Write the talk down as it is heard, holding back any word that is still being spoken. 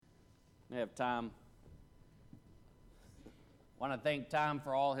I have Tom. I want to thank Tom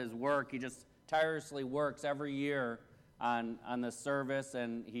for all his work. He just tirelessly works every year on this service,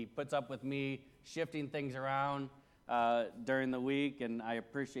 and he puts up with me shifting things around during the week, and I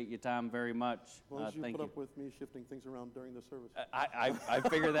appreciate you, Tom, very much. Well, you put up with me shifting things around during the service. I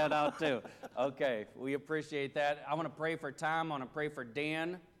figured that out, too. Okay, we appreciate that. I want to pray for Tom. I want to pray for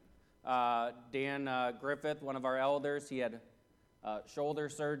Dan. Dan Griffith, one of our elders. He had shoulder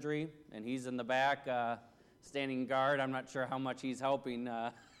surgery, and he's in the back standing guard. I'm not sure how much he's helping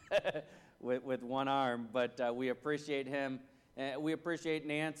with one arm, but we appreciate him. We appreciate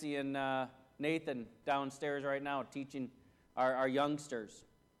Nancy and Nathan downstairs right now teaching our youngsters.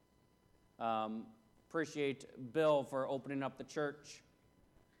 Appreciate Bill for opening up the church,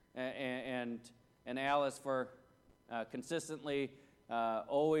 and Alice for consistently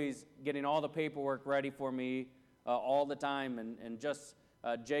always getting all the paperwork ready for me all the time, and just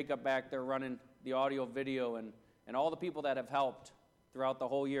Jacob back there running the audio, video, and all the people that have helped throughout the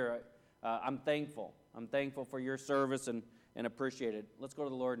whole year. I'm thankful. I'm thankful for your service and appreciate it. Let's go to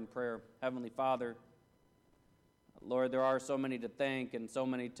the Lord in prayer. Heavenly Father, Lord, there are so many to thank and so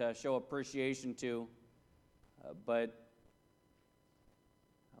many to show appreciation to, but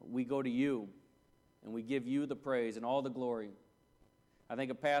we go to you, and we give you the praise and all the glory. I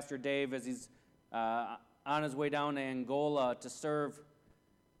think of Pastor Dave as he's on his way down to Angola to serve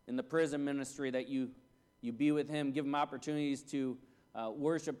in the prison ministry, that you be with him, give him opportunities to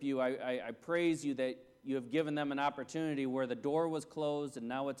worship you. I praise you that you have given them an opportunity where the door was closed and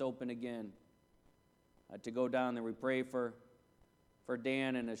now it's open again to go down there. We pray for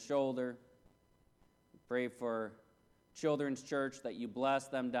Dan and his shoulder. We pray for Children's Church, that you bless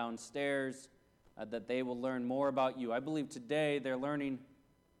them downstairs, that they will learn more about you. I believe today they're learning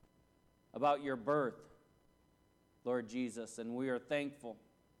about your birth, Lord Jesus, and we are thankful.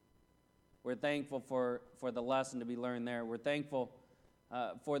 We're thankful for the lesson to be learned there. We're thankful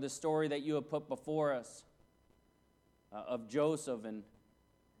for the story that you have put before us of Joseph and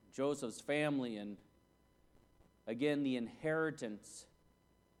Joseph's family, and again, the inheritance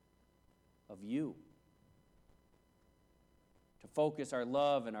of you. To focus our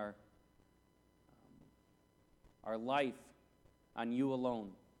love and our life on you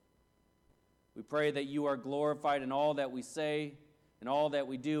alone. We pray that you are glorified in all that we say and all that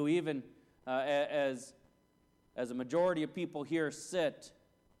we do, even as a majority of people here sit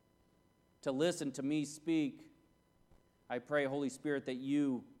to listen to me speak. I pray, Holy Spirit, that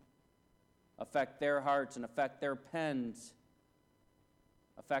you affect their hearts and affect their pens,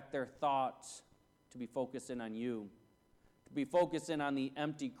 affect their thoughts, to be focused in on you, to be focused in on the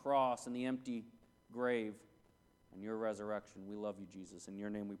empty cross and the empty grave and your resurrection. We love you, Jesus. In your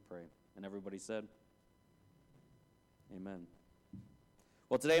name we pray. And everybody said, amen.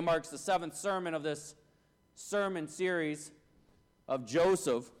 Well, today marks the 7th sermon of this sermon series of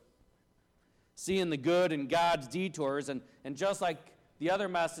Joseph, seeing the good in God's detours. And just like the other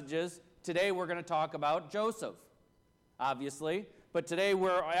messages, today we're going to talk about Joseph, obviously. But today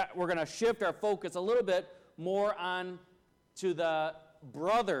we're going to shift our focus a little bit more on to the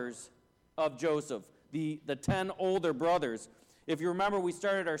brothers of Joseph, the 10 older brothers. If you remember, we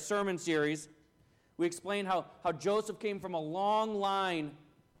started our sermon series. We explained how Joseph came from a long line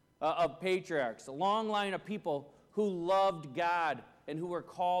of patriarchs, a long line of people who loved God and who were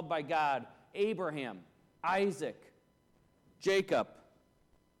called by God. Abraham, Isaac, Jacob,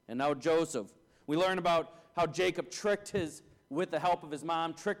 and now Joseph. We learned about how Jacob with the help of his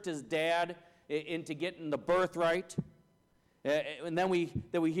mom, tricked his dad into getting the birthright. And then we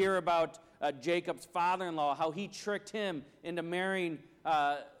hear about Jacob's father-in-law, how he tricked him into marrying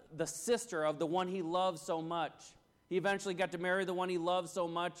the sister of the one he loved so much. He eventually got to marry the one he loved so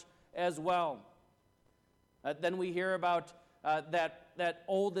much as well. Then we hear about that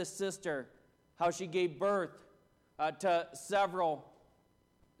oldest sister, how she gave birth to several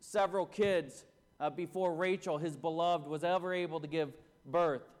kids before Rachel, his beloved, was ever able to give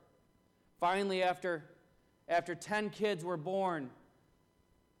birth. Finally, after 10 kids were born,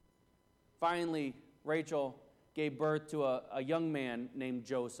 finally, Rachel gave birth to a young man named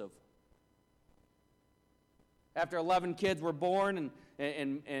Joseph. After 11 kids were born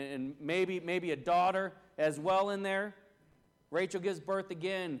and maybe a daughter as well in there, Rachel gives birth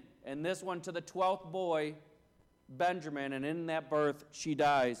again, and this one to the 12th boy, Benjamin, and in that birth, she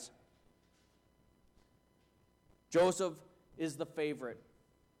dies. Joseph is the favorite.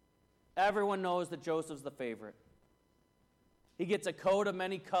 Everyone knows that Joseph's the favorite. He gets a coat of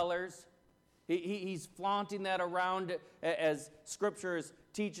many colors. He's flaunting that around as Scripture is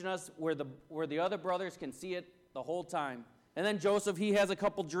teaching us, where the other brothers can see it the whole time. And then Joseph, he has a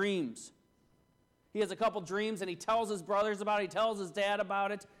couple dreams. He has a couple dreams, and he tells his brothers about it. He tells his dad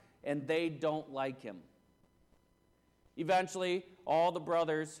about it, and they don't like him. Eventually, all the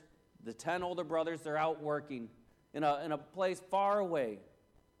brothers, the 10 older brothers, they're out working in a place far away,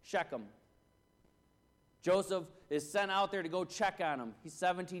 Shechem. Joseph is sent out there to go check on him. He's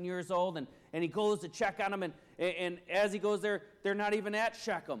 17 years old, and he goes to check on him, and as he goes there, they're not even at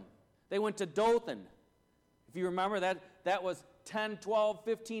Shechem. They went to Dothan. If you remember, that was 10, 12,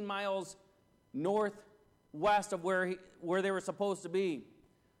 15 miles northwest of where they were supposed to be.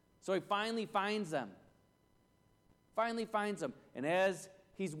 So he finally finds them. And as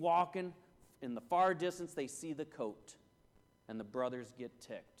he's walking, in the far distance, they see the coat, and the brothers get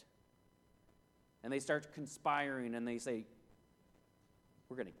ticked. And they start conspiring, and they say,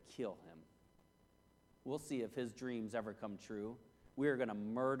 we're going to kill him. We'll see if his dreams ever come true. We are going to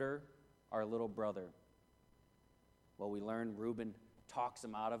murder our little brother. Well, we learn Reuben talks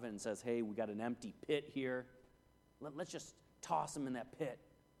him out of it and says, hey, we got an empty pit here. Let's just toss him in that pit.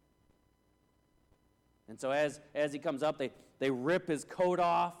 And so as he comes up, they rip his coat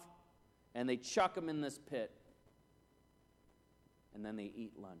off, and they chuck him in this pit. And then they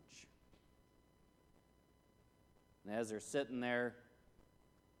eat lunch. And as they're sitting there,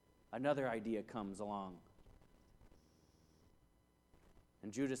 another idea comes along.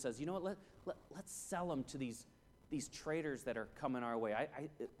 And Judah says, you know what, let's sell them to these traders that are coming our way.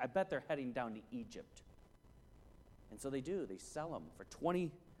 I bet they're heading down to Egypt. And so they do. They sell them for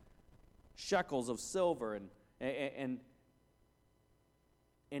 20 shekels of silver, and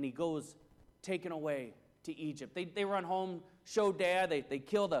he goes taken away to Egypt. They run home, show Dad. They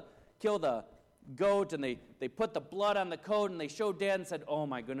kill the goat, and they put the blood on the coat, and they show Dad and said, oh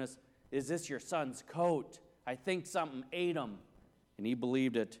my goodness, is this your son's coat? I think something ate him. And he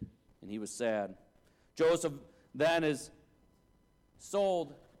believed it, and he was sad. Joseph then is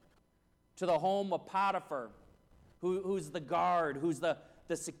sold to the home of Potiphar, who's the guard, who's the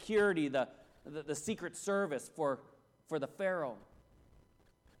security, the secret service for the Pharaoh.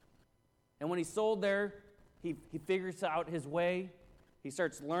 And when he's sold there, he figures out his way. He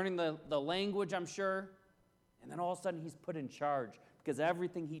starts learning the language, I'm sure. And then all of a sudden, he's put in charge because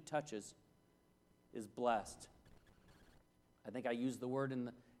everything he touches is blessed. I think I used the word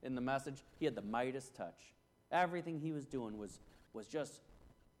in the message. He had the Midas touch. Everything he was doing was just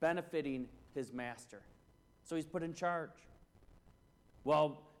benefiting his master. So he's put in charge.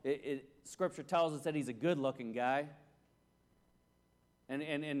 Well, Scripture tells us that he's a good-looking guy.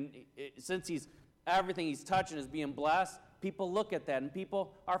 And since everything he's touching is being blessed, people look at that, and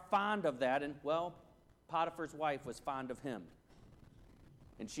people are fond of that. And, well, Potiphar's wife was fond of him.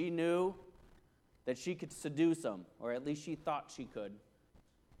 And she knew that she could seduce him, or at least she thought she could.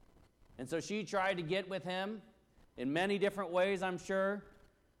 And so she tried to get with him in many different ways, I'm sure.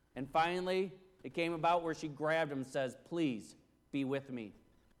 And finally, it came about where she grabbed him and says, please, be with me.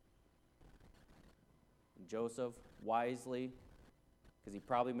 And Joseph, wisely, because he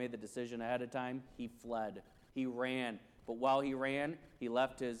probably made the decision ahead of time, he fled. He ran. But while he ran, he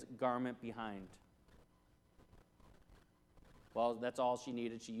left his garment behind. Well, that's all she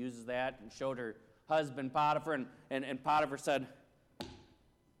needed. She uses that and showed her husband Potiphar, and Potiphar said,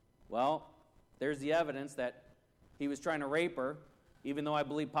 well, there's the evidence that he was trying to rape her, even though I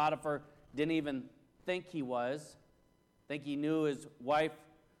believe Potiphar didn't even think he was. I think he knew his wife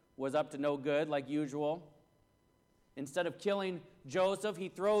was up to no good, like usual. Instead of killing Joseph, he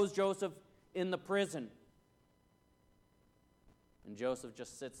throws Joseph in the prison. And Joseph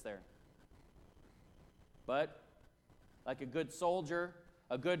just sits there. But like a good soldier,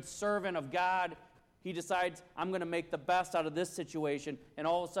 a good servant of God, he decides, I'm going to make the best out of this situation. And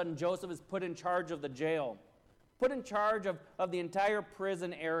all of a sudden, Joseph is put in charge of the jail, put in charge of the entire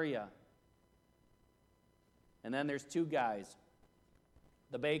prison area. And then there's two guys,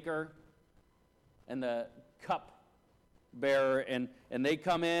 the baker and the cupbearer, and they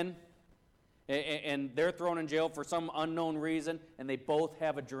come in, and they're thrown in jail for some unknown reason, and they both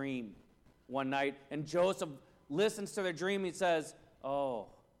have a dream one night. And Joseph listens to their dream. He says, oh,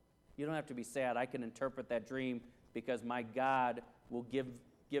 you don't have to be sad. I can interpret that dream because my God will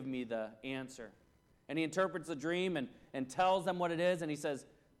give me the answer. And he interprets the dream and tells them what it is, and he says,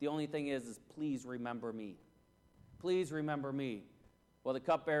 the only thing is please remember me. Please remember me. Well, the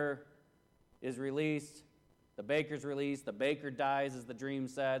cupbearer is released. The baker's released. The baker dies, as the dream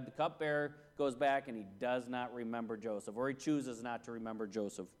said. The cupbearer goes back, and he does not remember Joseph, or he chooses not to remember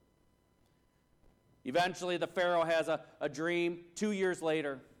Joseph. Eventually, the Pharaoh has a dream 2 years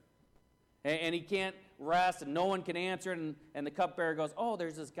later, and he can't rest, and no one can answer it, and the cupbearer goes, oh,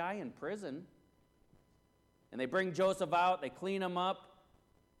 there's this guy in prison. And they bring Joseph out, they clean him up,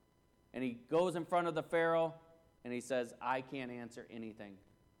 And he goes in front of the Pharaoh, and he says, I can't answer anything,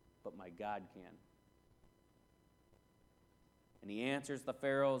 but my God can. And he answers the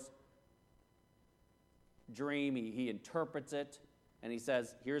Pharaoh's dream. He interprets it, and he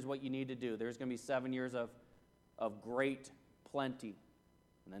says, here's what you need to do. There's going to be 7 years of great plenty,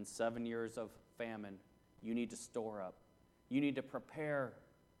 and then 7 years of famine. You need to store up. You need to prepare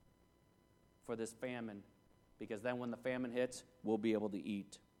for this famine, because then when the famine hits, we'll be able to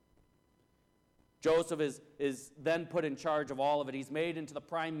eat. Joseph is then put in charge of all of it. He's made into the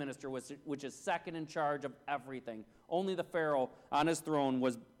prime minister, which is second in charge of everything. Only the Pharaoh on his throne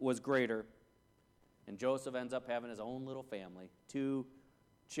was greater. And Joseph ends up having his own little family, 2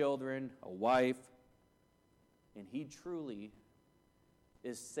 children, a wife, and he truly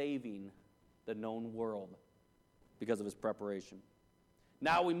is saving the known world because of his preparation.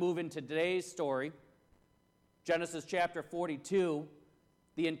 Now we move into today's story, Genesis chapter 42,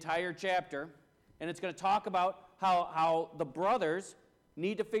 the entire chapter. And it's going to talk about how the brothers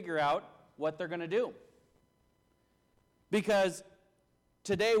need to figure out what they're going to do. Because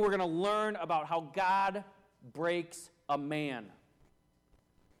today we're going to learn about how God breaks a man.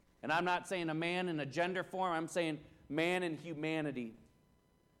 And I'm not saying a man in a gender form, I'm saying man in humanity.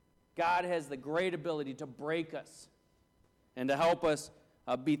 God has the great ability to break us and to help us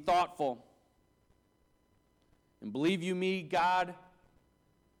be thoughtful. And believe you me, God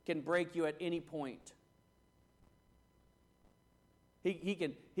can break you at any point. He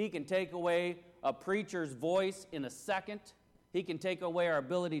can take away a preacher's voice in a second. He can take away our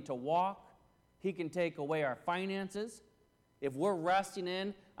ability to walk. He can take away our finances. If we're resting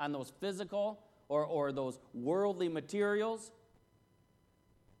in on those physical or those worldly materials,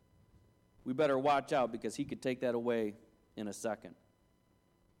 we better watch out, because he could take that away in a second.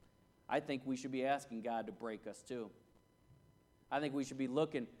 I think we should be asking God to break us too. I think we should be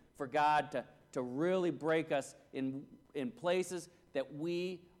looking for God to really break us in places that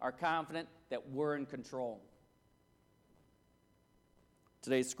we are confident that we're in control.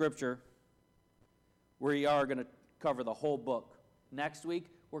 Today's scripture, we are going to cover the whole book. Next week,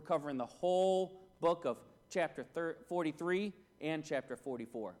 we're covering the whole book of chapter 43 and chapter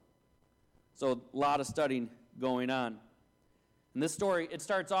 44. So a lot of studying going on. And this story, it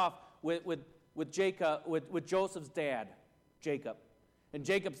starts off with Jacob, with Joseph's dad, Jacob. And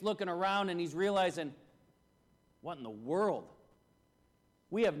Jacob's looking around and he's realizing, what in the world?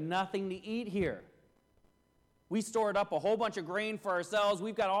 We have nothing to eat here. We stored up a whole bunch of grain for ourselves.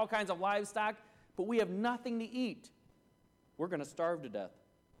 We've got all kinds of livestock, but we have nothing to eat. We're going to starve to death.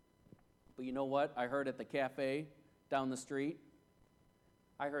 But you know what? I heard at the cafe down the street,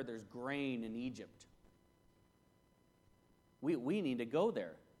 I heard there's grain in Egypt. We need to go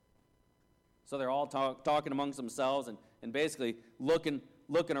there. So they're all talking amongst themselves and basically looking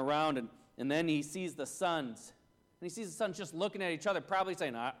around, and then he sees the sons. And he sees the sons just looking at each other, probably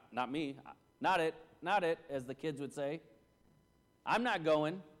saying, not me, not it, as the kids would say. I'm not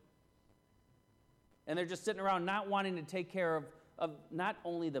going. And they're just sitting around not wanting to take care of not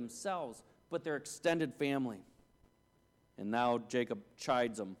only themselves, but their extended family. And now Jacob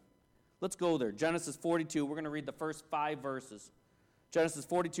chides them. Let's go there. Genesis 42, we're going to read the first 5 verses. Genesis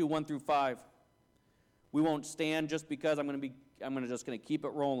 42, 1 through 5. We won't stand just because I'm just going to keep it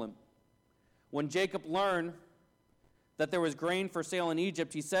rolling. When Jacob learned that there was grain for sale in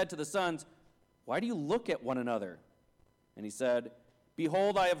Egypt, he said to the sons, "Why do you look at one another?" And he said,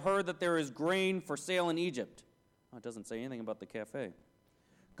 "Behold, I have heard that there is grain for sale in Egypt." Oh, it doesn't say anything about the cafe.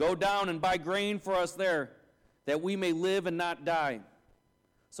 "Go down and buy grain for us there, that we may live and not die."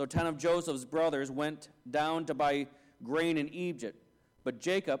 So 10 of Joseph's brothers went down to buy grain in Egypt. But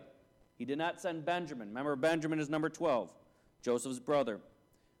Jacob, he did not send Benjamin. Remember, Benjamin is number 12, Joseph's brother,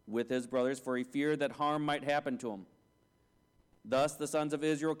 with his brothers, for he feared that harm might happen to him. Thus the sons of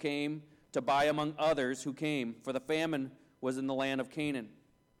Israel came to buy among others who came, for the famine was in the land of Canaan.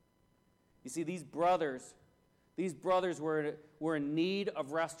 You see, these brothers were in need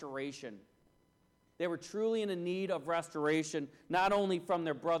of restoration. They were truly in a need of restoration, not only from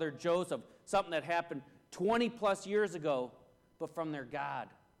their brother Joseph, something that happened 20 plus years ago, but from their God.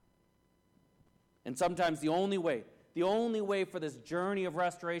 And sometimes the only way for this journey of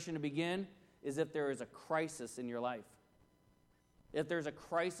restoration to begin is if there is a crisis in your life. If there's a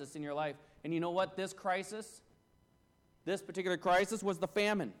crisis in your life. And you know what? This particular crisis was the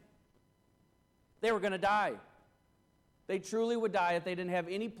famine. They were going to die. They truly would die if they didn't have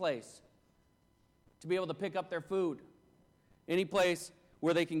any place to be able to pick up their food, any place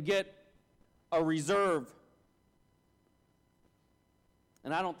where they can get a reserve.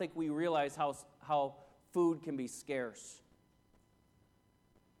 And I don't think we realize how food can be scarce.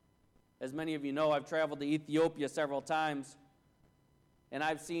 As many of you know, I've traveled to Ethiopia several times, and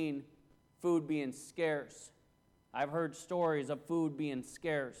I've seen food being scarce. I've heard stories of food being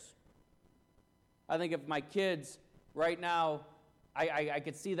scarce. I think if my kids right now, I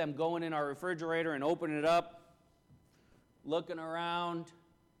could see them going in our refrigerator and opening it up, looking around,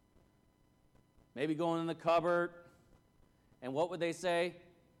 maybe going in the cupboard, and what would they say?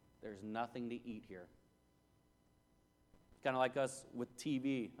 There's nothing to eat here. It's kind of like us with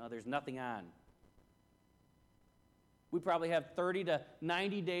TV. Oh, there's nothing on. We probably have 30 to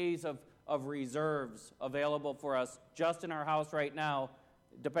 90 days of reserves available for us just in our house right now,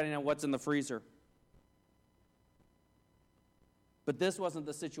 depending on what's in the freezer. But this wasn't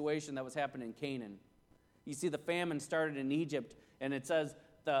the situation that was happening in Canaan. You see, the famine started in Egypt, and it says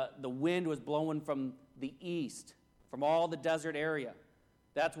the wind was blowing from the east, from all the desert area.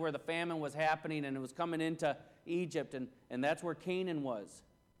 That's where the famine was happening, and it was coming into Egypt, and that's where Canaan was,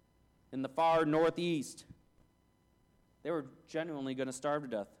 in the far northeast. They were genuinely going to starve to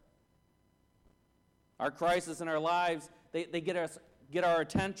death. Our crisis in our lives, they get our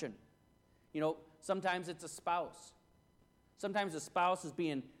attention. You know, sometimes it's a spouse. Sometimes a spouse is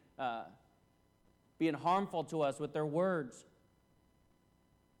being harmful to us with their words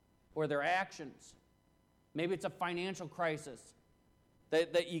or their actions. Maybe it's a financial crisis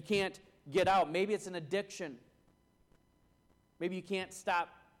that you can't get out. Maybe it's an addiction. Maybe you can't stop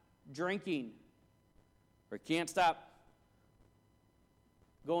drinking or can't stop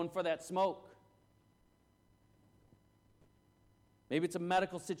going for that smoke. Maybe it's a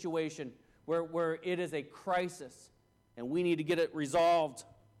medical situation where it is a crisis and we need to get it resolved.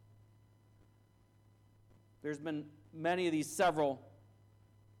 There's been many of these several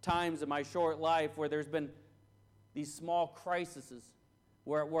times in my short life where there's been these small crises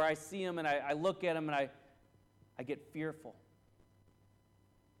where I see them and I look at them and I get fearful.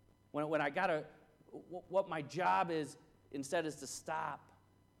 When I gotta, what my job is instead is to stop,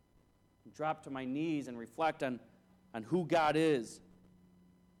 drop to my knees and reflect on who God is.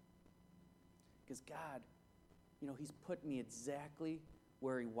 Because God, you know, He's put me exactly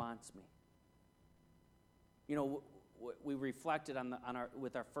where He wants me. You know, we reflected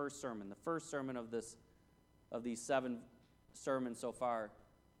with our first sermon, the first sermon of these 7 sermons so far,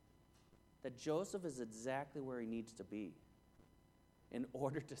 that Joseph is exactly where he needs to be in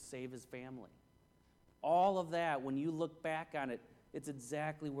order to save his family. All of that, when you look back on it, it's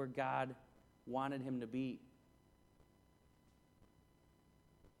exactly where God wanted him to be.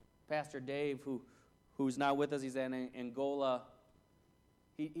 Pastor Dave, who's not with us, he's in Angola,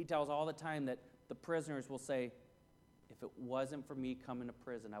 he tells all the time that the prisoners will say, if it wasn't for me coming to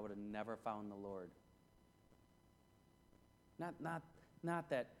prison, I would have never found the Lord. Not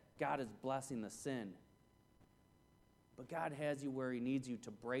that God is blessing the sin, but God has you where He needs you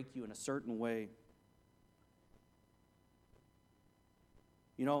to break you in a certain way.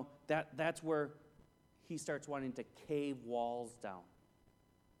 You know, that's where He starts wanting to cave walls down.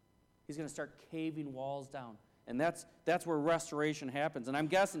 He's going to start caving walls down. And that's where restoration happens. And I'm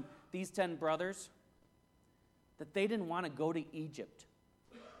guessing these 10 brothers, that they didn't want to go to Egypt.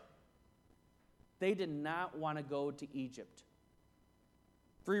 They did not want to go to Egypt.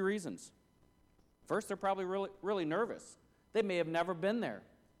 3 reasons. First, they're probably really, really nervous. They may have never been there.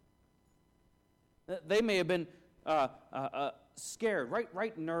 They may have been scared.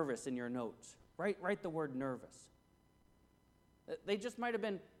 Write nervous in your notes. Write the word nervous. They just might have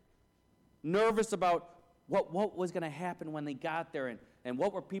been nervous about what was going to happen when they got there and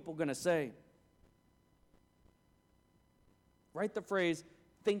what were people going to say. Write the phrase,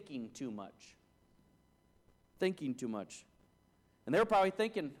 thinking too much. Thinking too much. And they were probably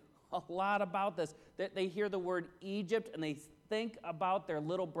thinking a lot about this. They hear the word Egypt and they think about their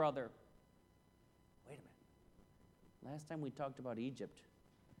little brother. Wait a minute. Last time we talked about Egypt,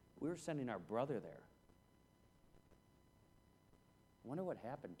 we were sending our brother there. I wonder what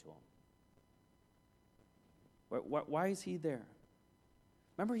happened to him. Why is he there?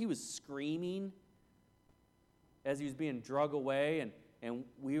 Remember he was screaming as he was being drug away, and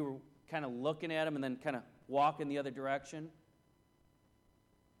we were kind of looking at him and then kind of walking the other direction?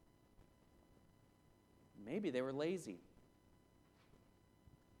 Maybe they were lazy.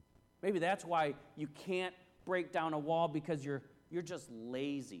 Maybe that's why you can't break down a wall, because you're just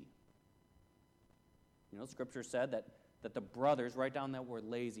lazy. You know, Scripture said that the brothers, write down that word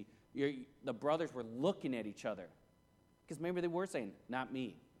lazy, the brothers were looking at each other. Because maybe they were saying, not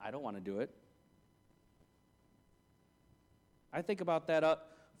me, I don't want to do it. I think about that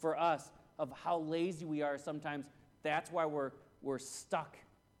for us, of how lazy we are sometimes. That's why we're stuck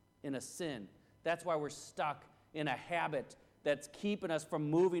in a sin. That's why we're stuck in a habit that's keeping us from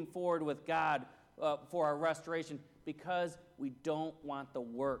moving forward with God for our restoration, because we don't want the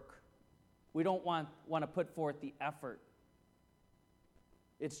work. We don't want to put forth the effort.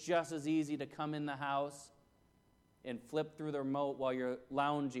 It's just as easy to come in the house and flip through the remote while you're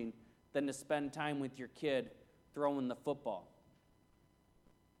lounging than to spend time with your kid throwing the football.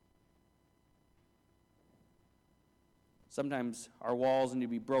 Sometimes our walls need to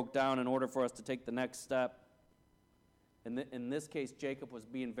be broke down in order for us to take the next step. In this case, Jacob was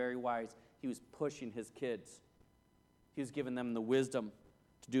being very wise. He was pushing his kids. He was giving them the wisdom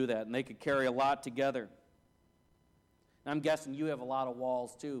to do that, and they could carry a lot together. And I'm guessing you have a lot of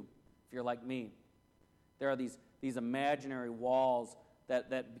walls too, if you're like me. There are these imaginary walls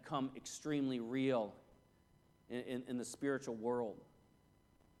that become extremely real in the spiritual world.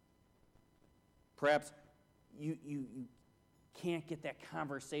 Perhaps you can't get that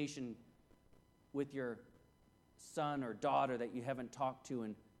conversation with your son or daughter that you haven't talked to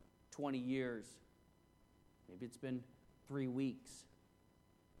in 20 years. Maybe it's been 3 weeks.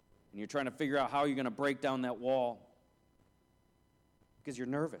 And you're trying to figure out how you're going to break down that wall because you're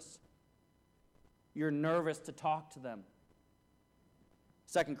nervous. You're nervous to talk to them.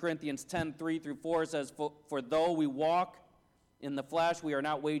 2 Corinthians 10:3-4 says, For though we walk in the flesh, we are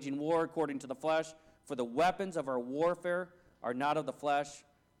not waging war according to the flesh, for the weapons of our warfare are not of the flesh,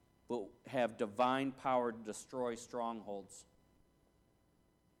 but have divine power to destroy strongholds.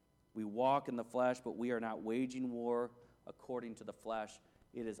 We walk in the flesh, but we are not waging war according to the flesh.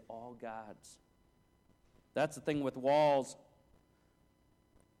 It is all God's. That's the thing with walls.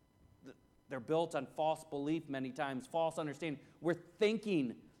 They're built on false belief many times, false understanding. We're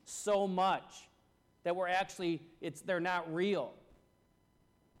thinking so much that they're not real.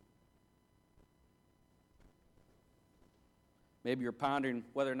 Maybe you're pondering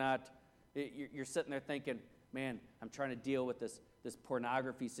whether or not you're sitting there thinking, man, I'm trying to deal with this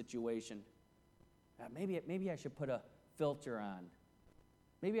pornography situation. Maybe I should put a filter on.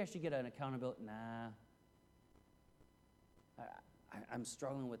 Maybe I should get an accountability. Nah. I'm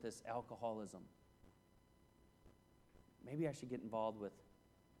struggling with this alcoholism. Maybe I should get involved with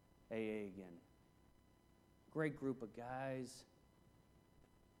AA again. Great group of guys.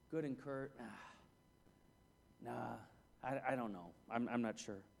 Good and Kurt. I don't know. I'm not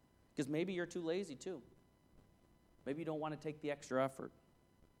sure. Because maybe you're too lazy too. Maybe you don't want to take the extra effort.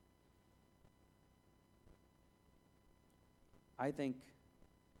 I think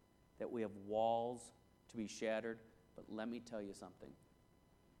that we have walls to be shattered, but let me tell you something.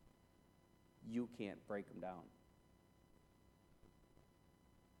 You can't break them down.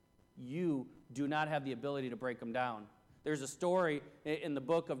 You do not have the ability to break them down. There's a story in the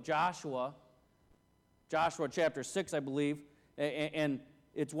book of Joshua chapter 6, I believe, and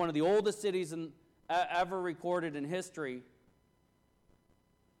it's one of the oldest cities ever recorded in history.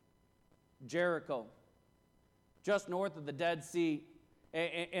 Jericho, just north of the Dead Sea.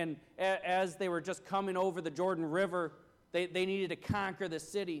 And as they were just coming over the Jordan River, they needed to conquer the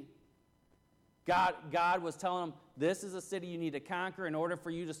city. God was telling them, this is a city you need to conquer in order for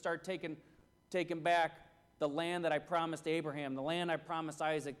you to start taking back the land that I promised Abraham, the land I promised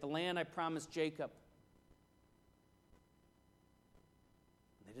Isaac, the land I promised Jacob.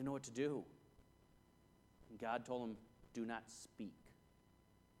 They didn't know what to do. And God told them, do not speak.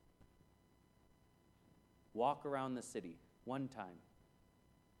 Walk around the city one time.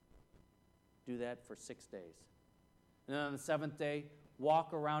 Do that for 6 days. And then on the seventh day,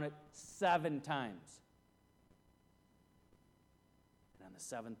 walk around it 7 times. And on the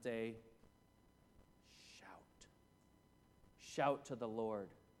seventh day, shout. Shout to the Lord.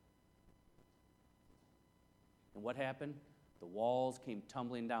 And what happened? The walls came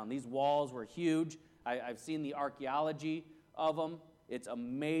tumbling down. These walls were huge. I've seen the archaeology of them. It's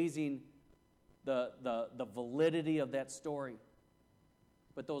amazing the validity of that story.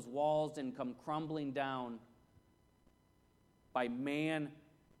 But those walls didn't come crumbling down by man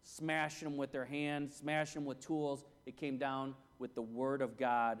smashing them with their hands, smashing them with tools. It came down with the Word of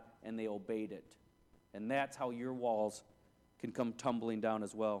God, and they obeyed it. And that's how your walls can come tumbling down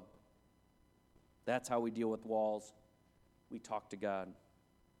as well. That's how we deal with walls. We talk to God.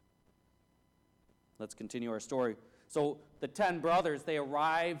 Let's continue our story. So the 10 brothers, they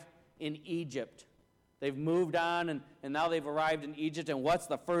arrive in Egypt. They've moved on, and now they've arrived in Egypt, and what's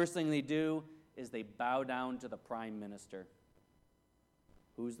the first thing they do is they bow down to the prime minister.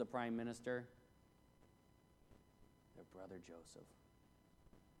 Who's the prime minister? Their brother Joseph.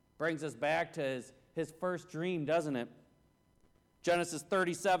 Brings us back to his first dream, doesn't it? Genesis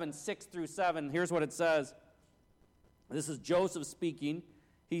 37, 6-7, here's what it says. This is Joseph speaking.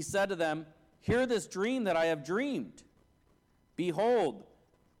 He said to them, "Hear this dream that I have dreamed. Behold,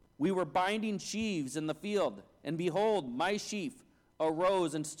 we were binding sheaves in the field, and behold, my sheaf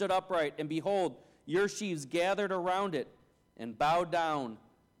arose and stood upright, and behold, your sheaves gathered around it and bowed down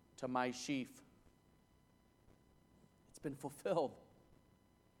to my sheaf. It's been fulfilled.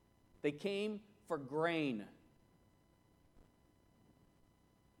 They came for grain.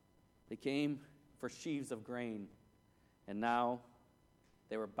 They came for sheaves of grain, and now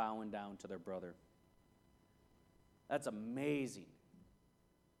they were bowing down to their brother. That's amazing.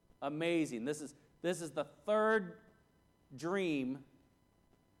 Amazing. This is the third dream,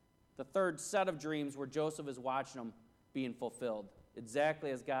 the third set of dreams where Joseph is watching them being fulfilled,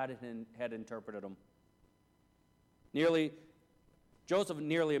 exactly as God had interpreted them. Joseph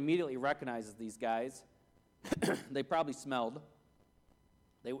nearly immediately recognizes these guys. They probably smelled.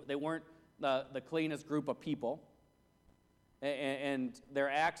 They weren't the cleanest group of people, and their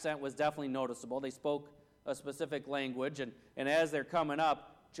accent was definitely noticeable. They spoke a specific language, and as they're coming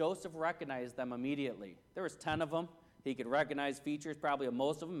up, Joseph recognized them immediately. There was 10 of them. He could recognize features probably of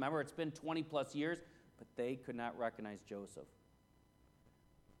most of them. Remember, it's been 20 plus years, but they could not recognize Joseph.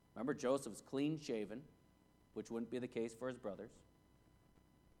 Remember, Joseph's clean shaven, which wouldn't be the case for his brothers.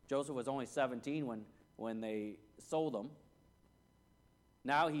 Joseph was only 17 when they sold him.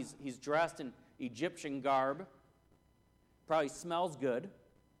 Now he's dressed in Egyptian garb. Probably smells good.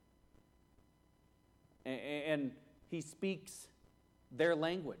 And he speaks their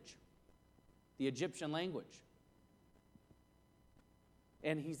language, the Egyptian language.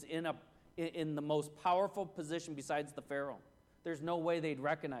 And he's in the most powerful position besides the Pharaoh. There's no way they'd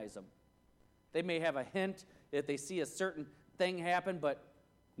recognize him. They may have a hint if they see a certain thing happen, but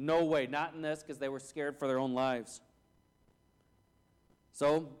no way, not in this, because they were scared for their own lives.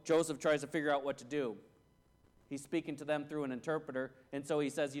 So Joseph tries to figure out what to do. He's speaking to them through an interpreter, and so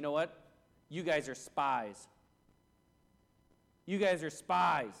he says, you know what? You guys are spies. You guys are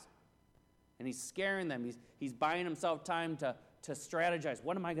spies. And he's scaring them. He's buying himself time to strategize.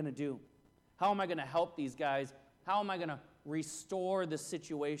 What am I going to do? How am I going to help these guys? How am I going to restore the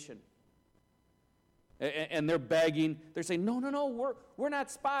situation? And they're begging. They're saying, no, we're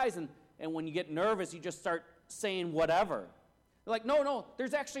not spies. And when you get nervous, you just start saying whatever. They're like, no,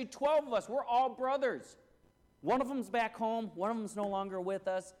 there's actually 12 of us. We're all brothers. One of them's back home. One of them's no longer with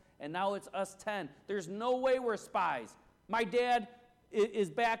us. And now it's us 10. There's no way we're spies. My dad is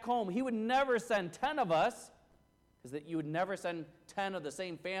back home. He would never send 10 of us, because that you would never send 10 of the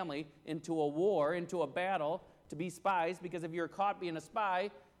same family into a war, into a battle, to be spies, because if you're caught being a spy,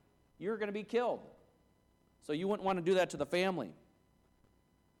 you're going to be killed. So you wouldn't want to do that to the family.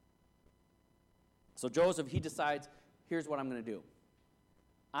 So Joseph, he decides, here's what I'm going to do.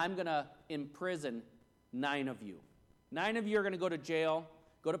 I'm going to imprison 9 of you. 9 of you are going to go to jail,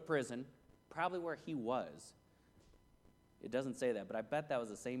 go to prison, probably where he was. It doesn't say that, but I bet that was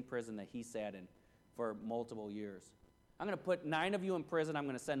the same prison that he sat in for multiple years. I'm going to put 9 of you in prison. I'm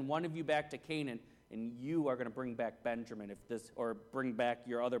going to send 1 of you back to Canaan, and you are going to bring back Benjamin, or bring back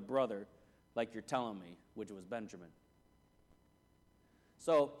your other brother, like you're telling me, which was Benjamin.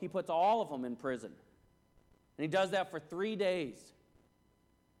 So he puts all of them in prison. And he does that for 3 days.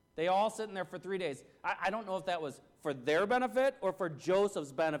 They all sit in there for 3 days. I don't know if that was for their benefit or for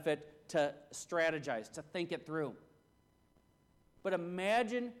Joseph's benefit to strategize, to think it through. But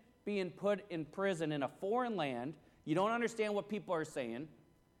imagine being put in prison in a foreign land. You don't understand what people are saying.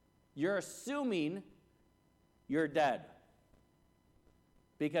 You're assuming you're dead.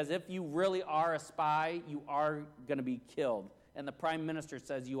 Because if you really are a spy, you are going to be killed. And the prime minister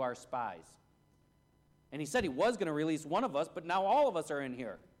says you are spies. And he said he was going to release one of us, but now all of us are in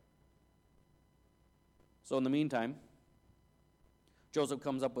here. So in the meantime, Joseph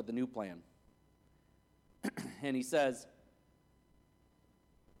comes up with a new plan. And he says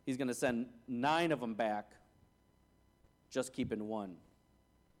he's going to send 9 of them back, just keeping 1.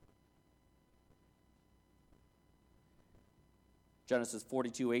 Genesis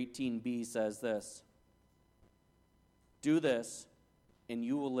 42:18b says this: "Do this, and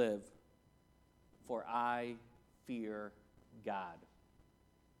you will live, for I fear God."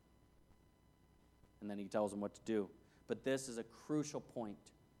 And then he tells them what to do. But this is a crucial point.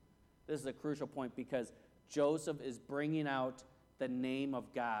 This is a crucial point because Joseph is bringing out the name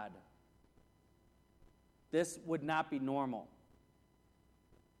of God. This would not be normal.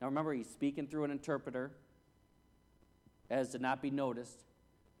 Now remember, he's speaking through an interpreter, as to not be noticed,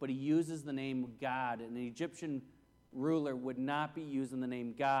 but he uses the name of God. And an Egyptian ruler would not be using the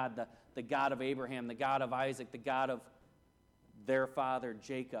name God, the God of Abraham, the God of Isaac, the God of their father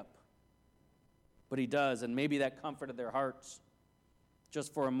Jacob. But he does, and maybe that comforted their hearts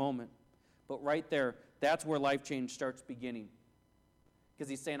just for a moment. But right there, that's where life change starts beginning. because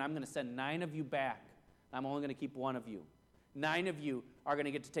he's saying, I'm going to send 9 of you back. I'm only going to keep 1 of you. 9 of you are going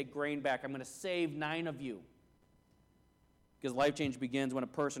to get to take grain back. I'm going to save 9 of you. Because life change begins when a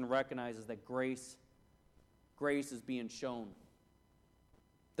person recognizes that grace is being shown.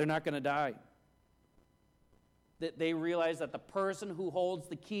 They're not going to die. They realize that the person who holds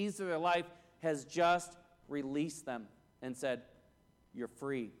the keys to their life has just released them and said, you're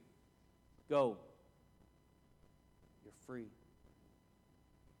free. Go. You're free.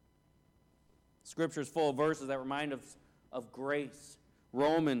 Scripture is full of verses that remind us of grace.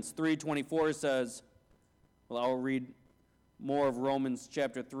 Romans 3:24 says, well, I'll read more of Romans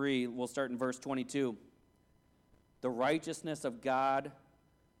chapter 3. We'll start in verse 22. The righteousness of God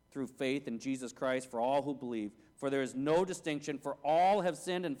through faith in Jesus Christ for all who believe. For there is no distinction, for all have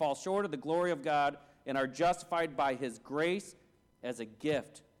sinned and fall short of the glory of God and are justified by his grace as a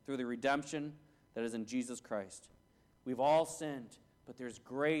gift through the redemption that is in Jesus Christ. We've all sinned, but there's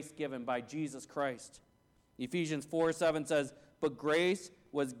grace given by Jesus Christ. Ephesians 4:7 says, but grace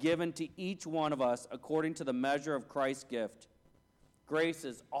was given to each one of us according to the measure of Christ's gift. Grace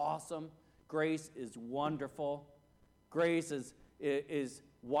is awesome. Grace is wonderful. Grace is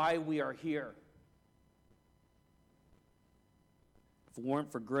why we are here. If it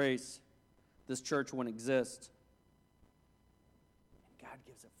weren't for grace, this church wouldn't exist. And God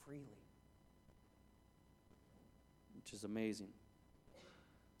gives it freely, which is amazing.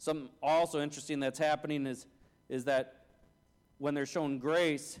 Something also interesting that's happening is that when they're shown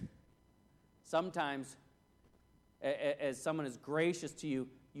grace, sometimes as someone is gracious to you,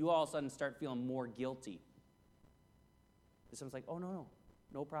 you all of a sudden start feeling more guilty. And someone's like, oh,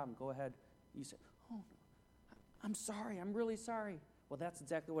 no problem, go ahead. You say, oh, I'm sorry, I'm really sorry. Well, that's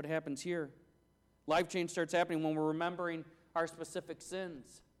exactly what happens here. Life change starts happening when we're remembering our specific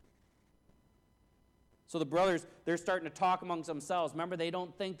sins. So the brothers, they're starting to talk amongst themselves. Remember, they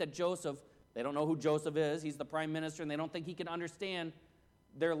don't think that they don't know who Joseph is. He's the prime minister, and they don't think he can understand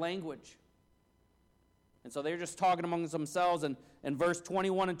their language. And so they're just talking amongst themselves. And in verse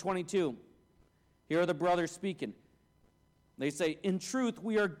 21 and 22, here are the brothers speaking. They say, in truth,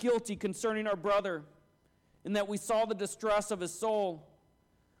 we are guilty concerning our brother, in that we saw the distress of his soul.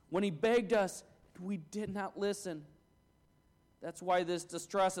 When he begged us, we did not listen. That's why this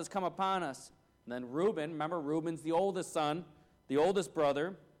distress has come upon us. And then Reuben, remember Reuben's the oldest son, the oldest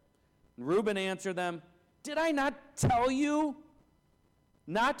brother. And Reuben answered them, did I not tell you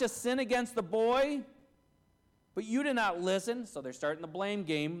not to sin against the boy? But you did not listen. So they're starting the blame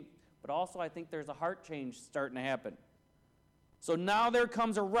game. But also I think there's a heart change starting to happen. So now there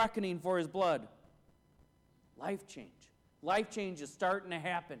comes a reckoning for his blood. Life change. Life change is starting to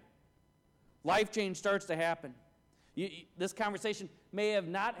happen. Life change starts to happen. This conversation may have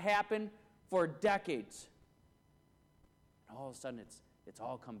not happened for decades. And all of a sudden, it's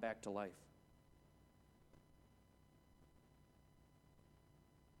all come back to life.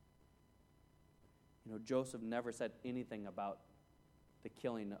 You know, Joseph never said anything about the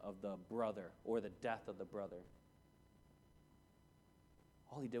killing of the brother or the death of the brother.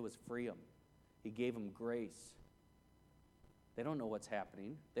 All he did was free him. He gave him grace. They don't know what's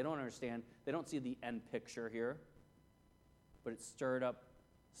happening. They don't understand. They don't see the end picture here. But it stirred up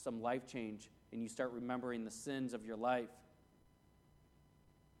some life change, and you start remembering the sins of your life.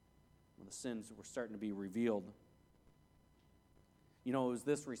 Well, the sins were starting to be revealed. You know, it was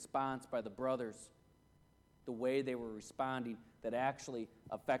this response by the brothers, the way they were responding, that actually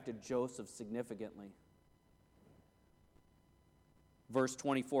affected Joseph significantly. Verse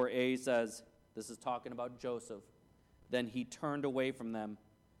 24a says, this is talking about Joseph. Then he turned away from them,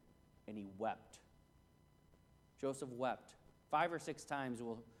 and he wept. Joseph wept. 5 or 6 times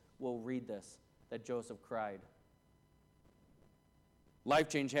we'll read this, that Joseph cried. Life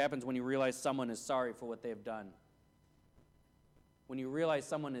change happens when you realize someone is sorry for what they have done. When you realize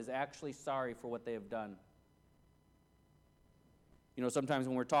someone is actually sorry for what they have done. You know, sometimes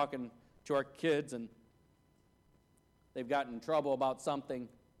when we're talking to our kids and they've gotten in trouble about something,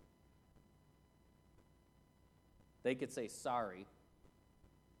 they could say sorry.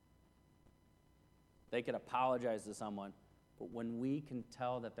 They could apologize to someone. But when we can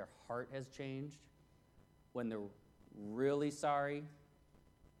tell that their heart has changed, when they're really sorry,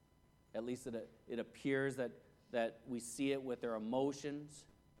 at least it appears that we see it with their emotions,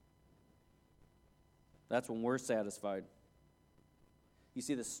 that's when we're satisfied. You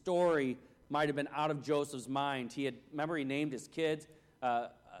see, the story might have been out of Joseph's mind. Remember he named his kids. I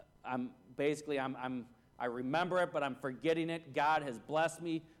remember it, but I'm forgetting it. God has blessed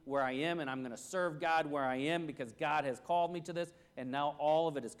me where I am, and I'm going to serve God where I am because God has called me to this, and now all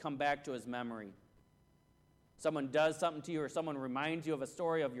of it has come back to his memory. Someone does something to you, or someone reminds you of a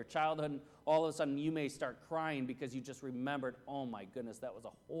story of your childhood, and all of a sudden you may start crying because you just remembered, oh my goodness, that was a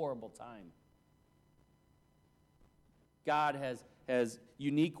horrible time. God has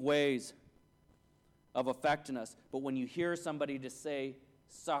unique ways of affecting us. But when you hear somebody to say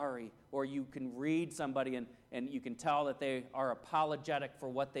sorry, or you can read somebody and you can tell that they are apologetic for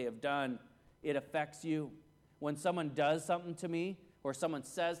what they have done, it affects you. When someone does something to me, or someone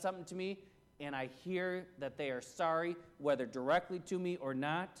says something to me, and I hear that they are sorry, whether directly to me or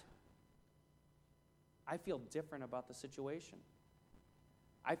not, I feel different about the situation.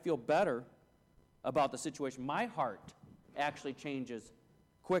 I feel better about the situation. My heart actually changes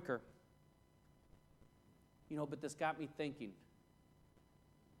quicker. But this got me thinking,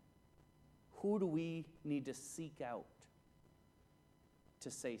 who do we need to seek out to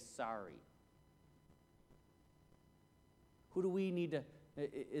say sorry? Who do we need to,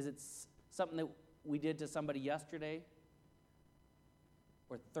 is it something that we did to somebody yesterday?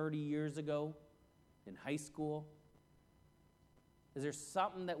 Or 30 years ago in high school? Is there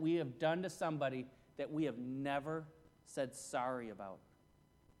something that we have done to somebody that we have never said sorry about?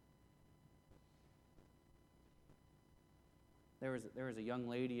 There was a young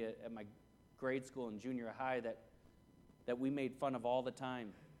lady at my grade school and junior high that we made fun of all the time.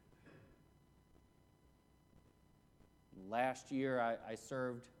 Last year, I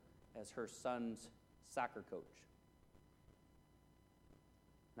served as her son's soccer coach.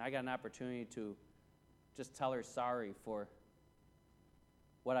 And I got an opportunity to just tell her sorry for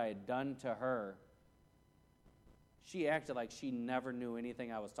what I had done to her. She acted like she never knew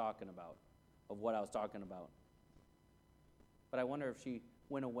anything I was talking about, of what I was talking about. But I wonder if she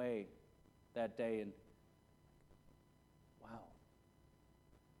went away that day and, wow,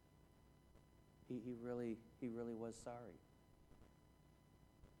 he really was sorry.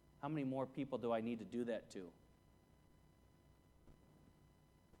 How many more people do I need to do that to?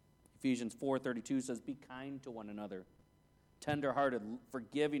 Ephesians 4:32 says, be kind to one another, tender-hearted,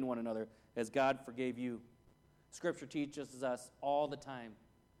 forgiving one another as God forgave you. Scripture teaches us all the time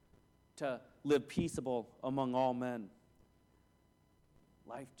to live peaceable among all men.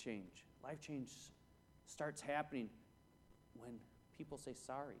 Life change starts happening when people say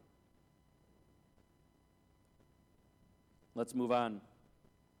sorry. Let's move on.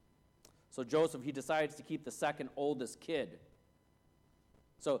 So Joseph, he decides to keep the second oldest kid.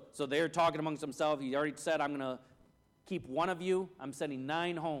 So they're talking amongst themselves. He already said, I'm going to keep one of you. I'm sending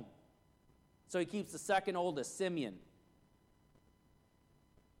 9 home. So he keeps the second oldest, Simeon.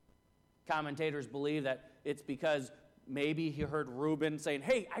 Commentators believe that it's because maybe he heard Reuben saying,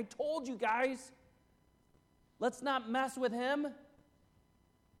 hey, I told you guys, let's not mess with him.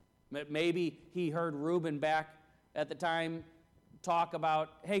 Maybe he heard Reuben back at the time talk about,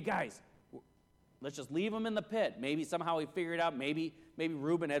 hey guys, let's just leave him in the pit. Maybe somehow he figured out, maybe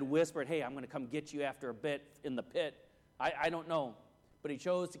Reuben had whispered, hey, I'm going to come get you after a bit in the pit. I don't know. But he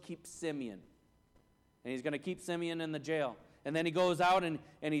chose to keep Simeon. And he's going to keep Simeon in the jail. And then he goes out and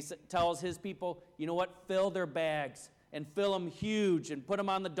he tells his people, you know what, fill their bags and fill them huge and put them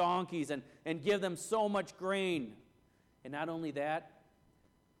on the donkeys and give them so much grain. And not only that,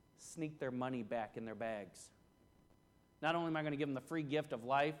 sneak their money back in their bags. Not only am I going to give them the free gift of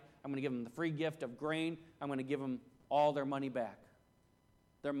life, I'm going to give them the free gift of grain, I'm going to give them all their money back.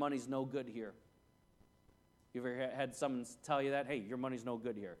 Their money's no good here. You ever had someone tell you that? Hey, your money's no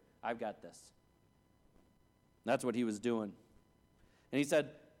good here. I've got this. That's what he was doing. And he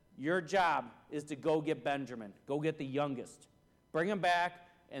said, your job is to go get Benjamin. Go get the youngest. Bring him back,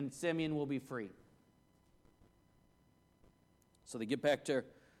 and Simeon will be free. So they get back to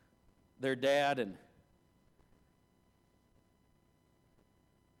their dad, and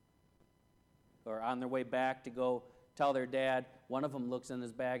or on their way back to go tell their dad, one of them looks in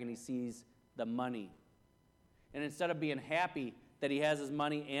his bag and he sees the money. And instead of being happy that he has his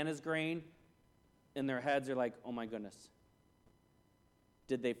money and his grain, in their heads they're like, oh my goodness.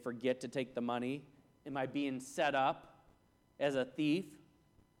 Did they forget to take the money? Am I being set up as a thief?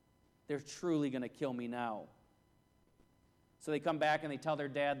 They're truly going to kill me now. So they come back and they tell their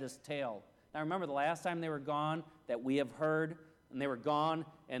dad this tale. Now remember the last time they were gone that we have heard, and they were gone,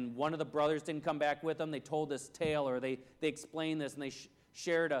 and one of the brothers didn't come back with them. They told this tale, or they explained this, and they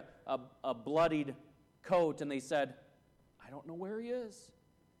shared a bloodied coat, and they said, I don't know where he is.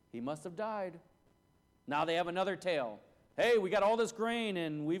 He must have died. Now they have another tale. Hey, we got all this grain,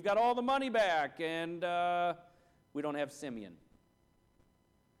 and we've got all the money back, and we don't have Simeon.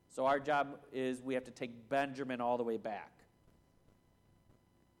 So our job is we have to take Benjamin all the way back.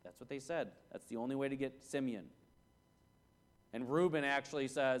 That's what they said. That's the only way to get Simeon. And Reuben actually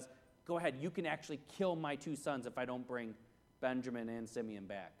says, go ahead, you can actually kill my 2 sons if I don't bring Benjamin and Simeon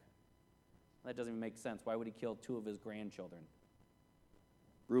back. That doesn't even make sense. Why would he kill 2 of his grandchildren?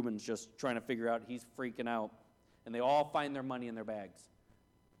 Reuben's just trying to figure out. He's freaking out. And they all find their money in their bags.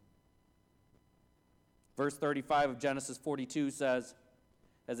 Verse 35 of Genesis 42 says,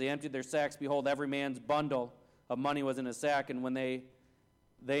 as they emptied their sacks, behold, every man's bundle of money was in a sack. And when they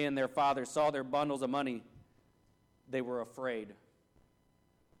and their father saw their bundles of money, they were afraid.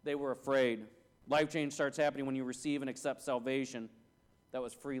 They were afraid. Life change starts happening when you receive and accept salvation that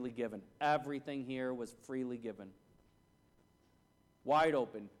was freely given. Everything here was freely given. Wide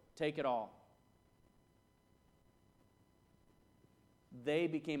open. Take it all. They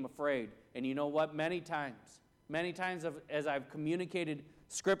became afraid. And you know what? Many times as I've communicated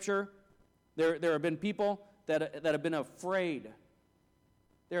Scripture, there have been people that have been afraid.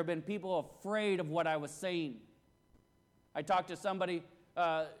 There have been people afraid of what I was saying. I talked to somebody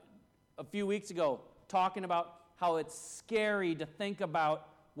a few weeks ago talking about how it's scary to think about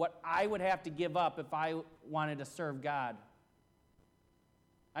what I would have to give up if I wanted to serve God.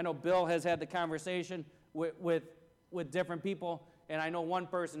 I know Bill has had the conversation with different people, and I know one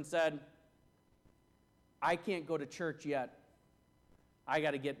person said, I can't go to church yet. I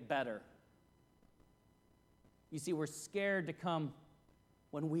got to get better. You see, we're scared to come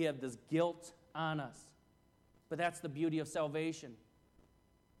when we have this guilt on us. But that's the beauty of salvation.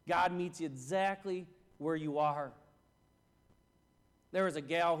 God meets you exactly where you are. There was a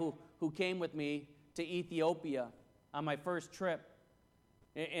gal who came with me to Ethiopia on my first trip.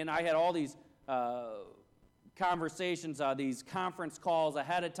 And I had all these conversations, these conference calls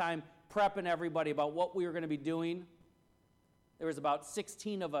ahead of time, prepping everybody about what we were going to be doing. There was about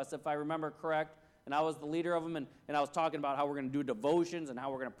 16 of us, if I remember correct, and I was the leader of them, and I was talking about how we're going to do devotions and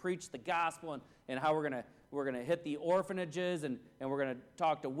how we're going to preach the gospel and how we're going to hit the orphanages and we're going to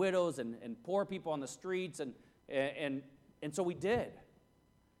talk to widows and poor people on the streets, and so we did.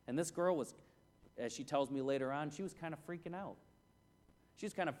 And this girl was, as she tells me later on, she was kind of freaking out. She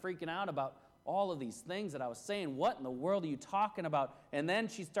was kind of freaking out about all of these things that I was saying. What in the world are you talking about? And then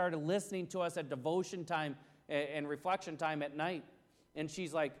she started listening to us at devotion time and reflection time at night. And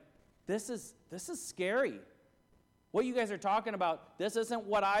she's like, this is scary. What you guys are talking about, this isn't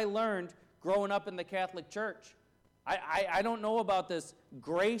what I learned growing up in the Catholic Church. I don't know about this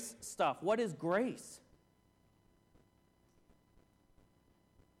grace stuff. What is grace?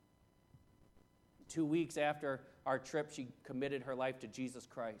 2 weeks after our trip, she committed her life to Jesus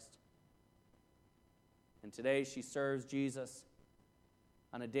Christ. And today she serves Jesus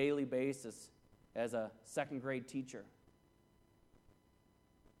on a daily basis as a second-grade teacher.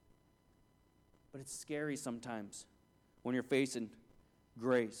 But it's scary sometimes when you're facing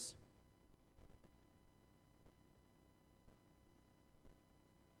grace.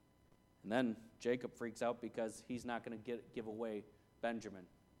 And then Jacob freaks out because he's not going to give away Benjamin.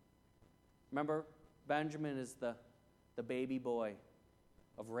 Remember, Benjamin is the baby boy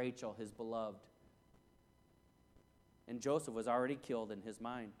of Rachel, his beloved. And Joseph was already killed in his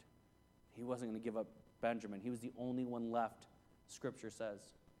mind. He wasn't going to give up Benjamin. He was the only one left, Scripture says.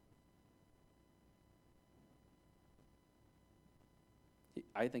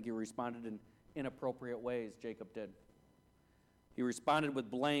 I think he responded in inappropriate ways, Jacob did. He responded with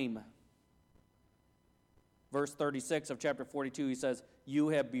blame. Verse 36 of chapter 42, he says, "You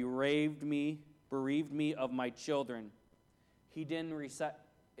have bereaved me of my children." He didn't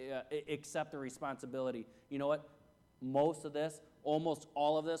accept the responsibility. You know what? Most of this, almost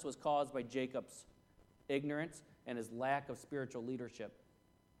all of this, was caused by Jacob's ignorance and his lack of spiritual leadership.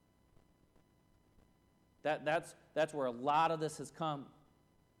 That's where a lot of this has come.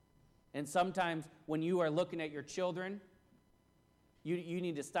 And sometimes when you are looking at your children, you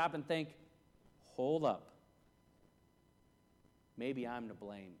need to stop and think, hold up. Maybe I'm to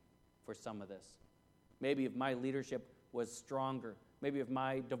blame for some of this. Maybe if my leadership was stronger, maybe if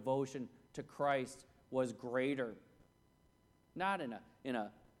my devotion to Christ was greater. Not in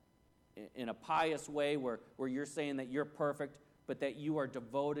a pious way where you're saying that you're perfect, but that you are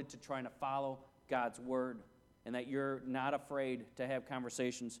devoted to trying to follow God's word and that you're not afraid to have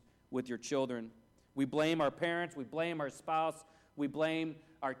conversations with your children. We blame our parents, we blame our spouse, we blame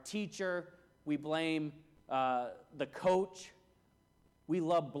our teacher, we blame the coach. We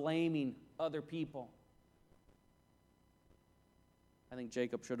love blaming other people. I think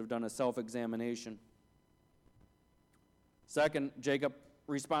Jacob should have done a self-examination. Second, Jacob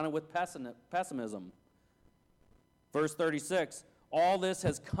responded with pessimism. Verse 36, "All this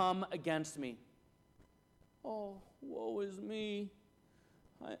has come against me." Oh, woe is me.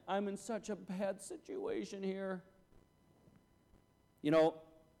 I'm in such a bad situation here. You know,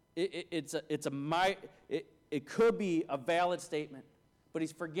 It could be a valid statement, but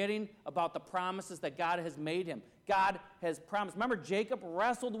he's forgetting about the promises that God has made him. God has promised. Remember, Jacob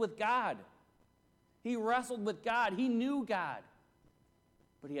wrestled with God. He wrestled with God. He knew God,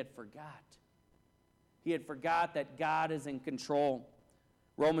 but he had forgot. He had forgot that God is in control.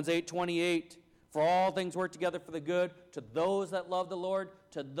 Romans 8:28, for all things work together for the good to those that love the Lord,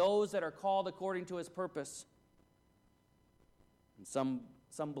 to those that are called according to his purpose. And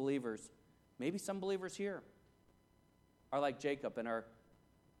some believers, maybe some believers here, are like Jacob and are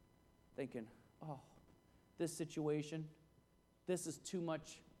thinking, oh, this situation, this is too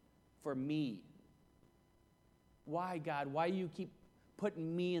much for me. Why, God? Why do you keep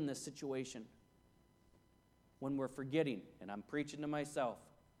putting me in this situation? When we're forgetting, and I'm preaching to myself,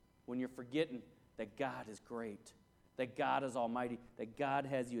 when you're forgetting that God is great, that God is almighty, that God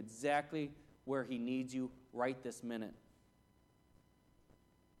has you exactly where he needs you right this minute.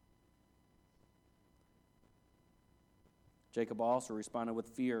 Jacob also responded with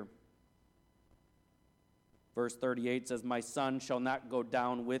fear. Verse 38 says, my son shall not go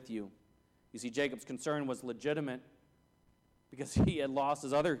down with you. You see, Jacob's concern was legitimate because he had lost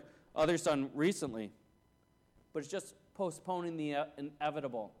his other son recently. But it's just postponing the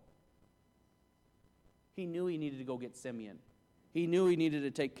inevitable. He knew he needed to go get Simeon. He knew he needed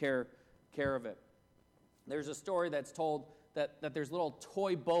to take care of it. There's a story that's told that there's a little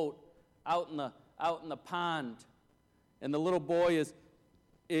toy boat out in the pond, and the little boy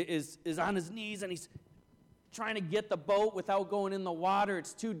is on his knees, and he's trying to get the boat without going in the water.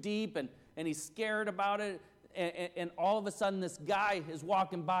 It's too deep, and he's scared about it. And all of a sudden, this guy is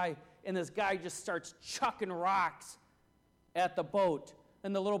walking by, and this guy just starts chucking rocks at the boat.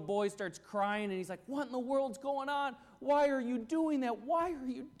 And the little boy starts crying, and he's like, what in the world's going on? Why are you doing that? Why are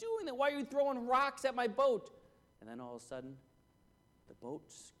you doing that? Why are you throwing rocks at my boat? And then all of a sudden, the boat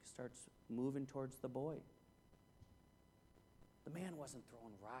starts moving towards the boy. The man wasn't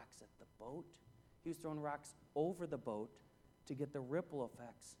throwing rocks at the boat. He was throwing rocks over the boat to get the ripple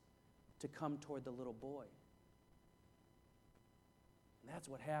effects to come toward the little boy. And that's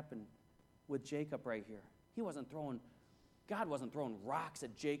what happened with Jacob right here. God wasn't throwing rocks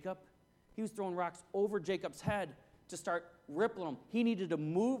at Jacob. He was throwing rocks over Jacob's head to start rippling him. He needed to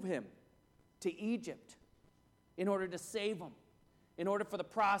move him to Egypt in order to save him, in order for the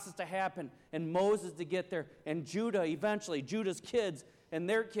process to happen, and Moses to get there, and Judah eventually, Judah's kids, and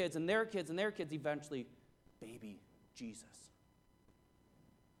their kids, and their kids, and their kids, eventually, baby Jesus.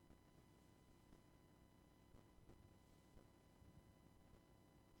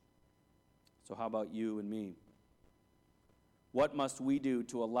 So how about you and me? What must we do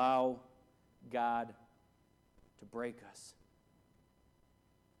to allow God to break us?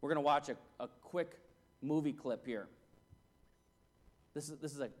 We're going to watch a quick movie clip here. This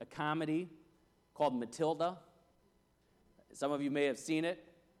is a comedy called Matilda. Some of you may have seen it,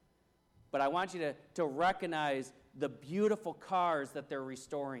 but I want you to recognize the beautiful cars that they're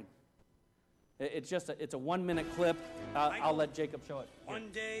restoring. It's a 1-minute clip. I'll let Jacob show it. One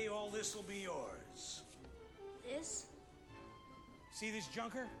day, all this will be yours. This? See this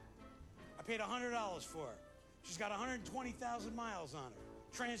junker? I paid $100 for her. She's got 120,000 miles on her.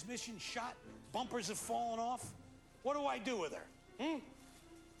 Transmission shot, bumpers have fallen off. What do I do with her?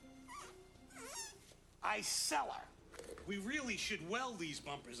 I sell her. We really should weld these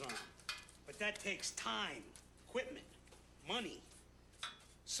bumpers on, but that takes time, equipment, money.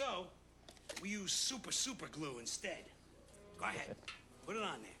 So, we use super glue instead. Go ahead, put it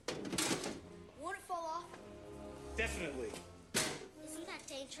on there. Won't it fall off? Definitely. Isn't that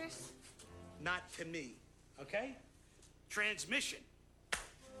dangerous? Not to me, okay? Transmission.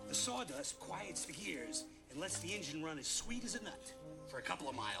 The sawdust quiets the gears and lets the engine run as sweet as a nut for a couple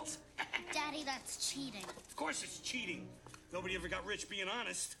of miles. Daddy, that's cheating. Of course it's cheating. Nobody ever got rich being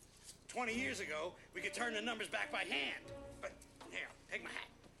honest. 20 years ago, we could turn the numbers back by hand. But here, take my hat.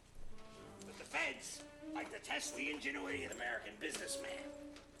 But the feds like to test the ingenuity of the American businessman.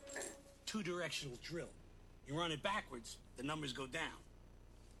 Two-directional drill. You run it backwards, the numbers go down.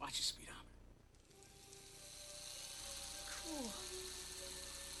 Watch your speedometer. Cool.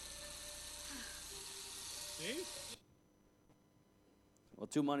 See? Well,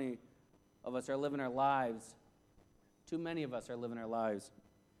 too many of us are living our lives. Too many of us are living our lives.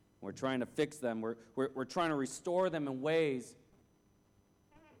 We're trying to fix them. We're trying to restore them in ways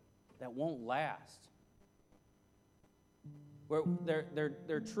that won't last.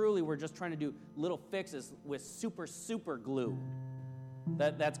 They're truly, we're just trying to do little fixes with super glue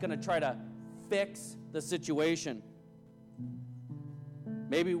that's going to try to fix the situation.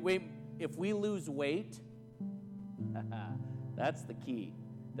 Maybe if we lose weight, that's the key.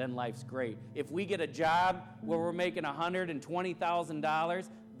 then life's great. If we get a job where we're making $120,000,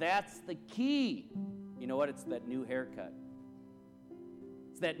 that's the key. You know what? It's that new haircut.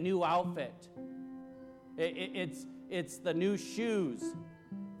 It's that new outfit. It's the new shoes.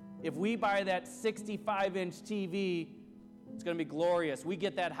 If we buy that 65-inch TV, it's going to be glorious. We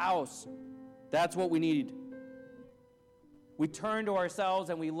get that house. That's what we need. We turn to ourselves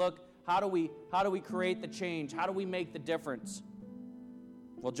and we look, how do we create the change? How do we make the difference?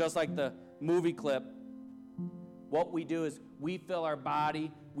 Well, just like the movie clip, what we do is we fill our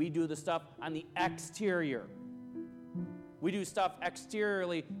body, we do the stuff on the exterior. We do stuff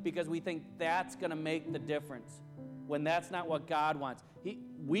exteriorly because we think that's going to make the difference, when that's not what God wants.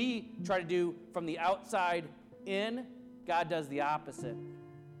 We try to do from the outside in. God does the opposite.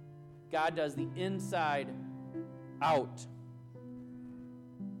 God does the inside out.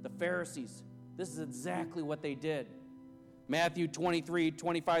 The Pharisees, this is exactly what they did. Matthew 23,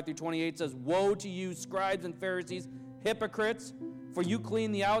 25 through 28 says, "Woe to you, scribes and Pharisees, hypocrites, for you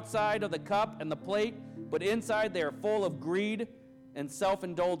clean the outside of the cup and the plate, but inside they are full of greed and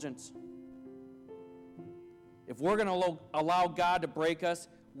self-indulgence." If we're going to allow God to break us,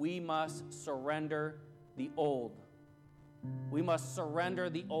 we must surrender the old. We must surrender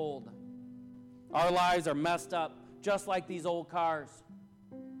the old. Our lives are messed up, just like these old cars.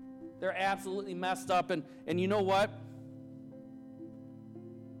 They're absolutely messed up, and you know what?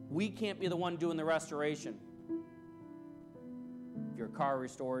 We can't be the one doing the restoration. If your car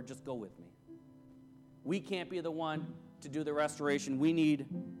restored, just go with me. We can't be the one to do the restoration. We need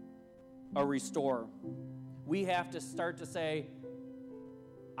a restorer. We have to start to say,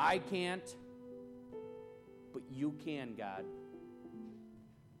 I can't, but you can, God.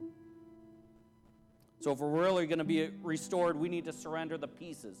 So if we're really going to be restored, we need to surrender the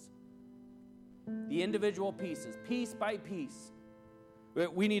pieces. The individual pieces, piece by piece.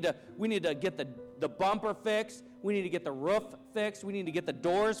 We need to get the bumper fixed. We need to get the roof fixed. We need to get the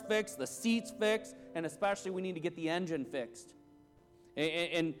doors fixed, the seats fixed, and especially we need to get the engine fixed.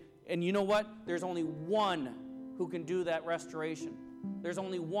 And you know what? There's only one who can do that restoration. There's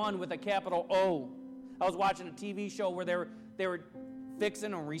only one with a capital O. I was watching a TV show where they were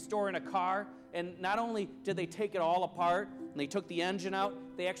fixing and restoring a car, and not only did they take it all apart, and they took the engine out,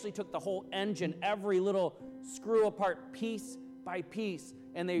 they actually took the whole engine, every little screw apart piece by piece,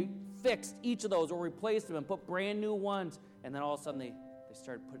 and they fixed each of those or replaced them and put brand new ones, and then all of a sudden they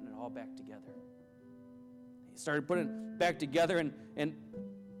started putting it all back together. They started putting it back together, and it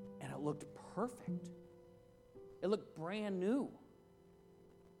looked perfect. It looked brand new.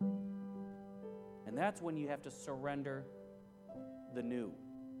 And that's when you have to surrender the new.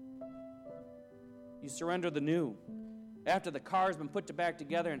 You surrender the new. After the car's been put back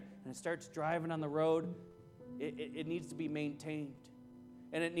together and it starts driving on the road, it needs to be maintained.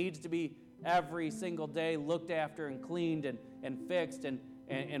 And it needs to be every single day looked after and cleaned and fixed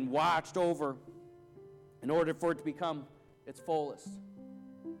and watched over in order for it to become its fullest.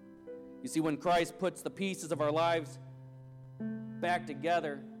 You see, when Christ puts the pieces of our lives back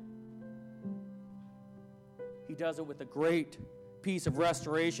together, he does it with a great piece of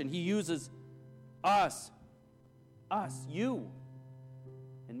restoration. He uses us, you,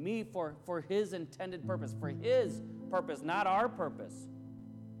 and me for his intended purpose, for his purpose, not our purpose.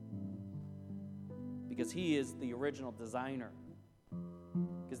 Because he is the original designer.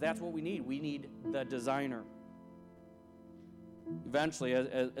 Because that's what we need. We need the designer. Eventually,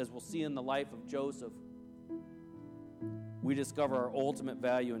 as we'll see in the life of Joseph, we discover our ultimate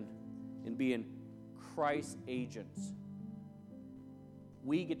value in being Christ's agents.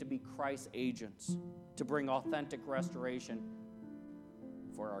 We get to be Christ's agents to bring authentic restoration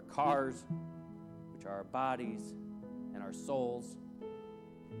for our cars, which are our bodies and our souls.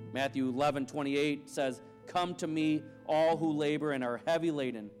 Matthew 11:28 says, "Come to me, all who labor and are heavy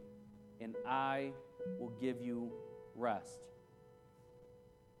laden, and I will give you rest."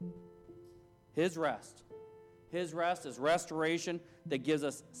 His rest. His rest is restoration that gives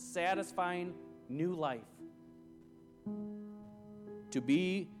us satisfying new life. To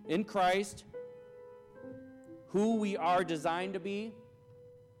be in Christ, who we are designed to be,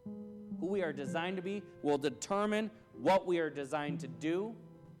 will determine what we are designed to do,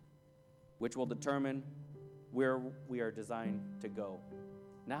 which will determine where we are designed to go.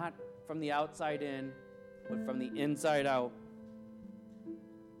 Not from the outside in, but from the inside out.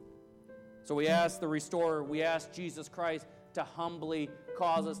 So we ask the restorer, we ask Jesus Christ to humbly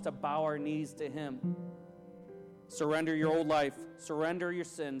cause us to bow our knees to him. Surrender your old life. Surrender your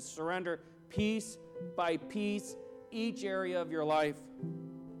sins. Surrender piece by piece each area of your life.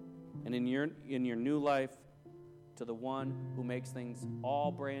 And in your new life, to the one who makes things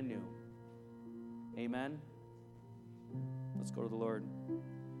all brand new. Amen. Let's go to the Lord.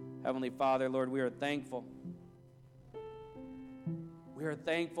 Heavenly Father, Lord, we are thankful. We are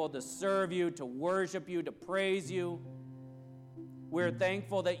thankful to serve you, to worship you, to praise you. We are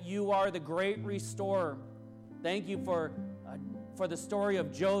thankful that you are the great restorer. Thank you for the story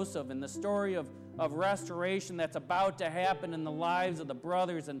of Joseph and the story of restoration that's about to happen in the lives of the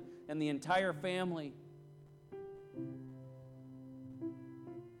brothers and the entire family.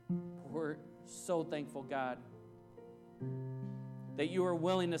 We're so thankful, God, that you are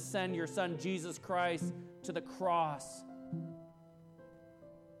willing to send your Son, Jesus Christ, to the cross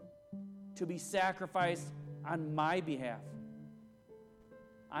to be sacrificed on my behalf,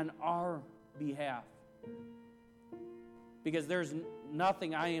 on our behalf. Because there's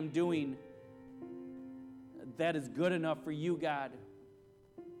nothing I am doing that is good enough for you, God.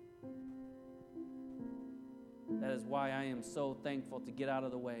 That is why I am so thankful to get out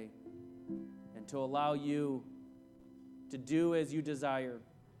of the way and to allow you to do as you desire.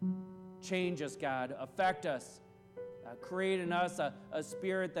 Change us, God. Affect us. Create in us a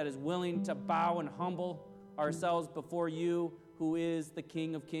spirit that is willing to bow and humble ourselves before you, who is the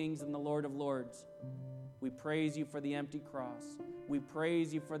King of Kings and the Lord of Lords. We praise you for the empty cross. We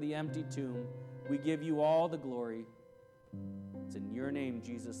praise you for the empty tomb. We give you all the glory. It's in your name,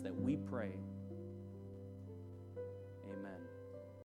 Jesus, that we pray. Amen.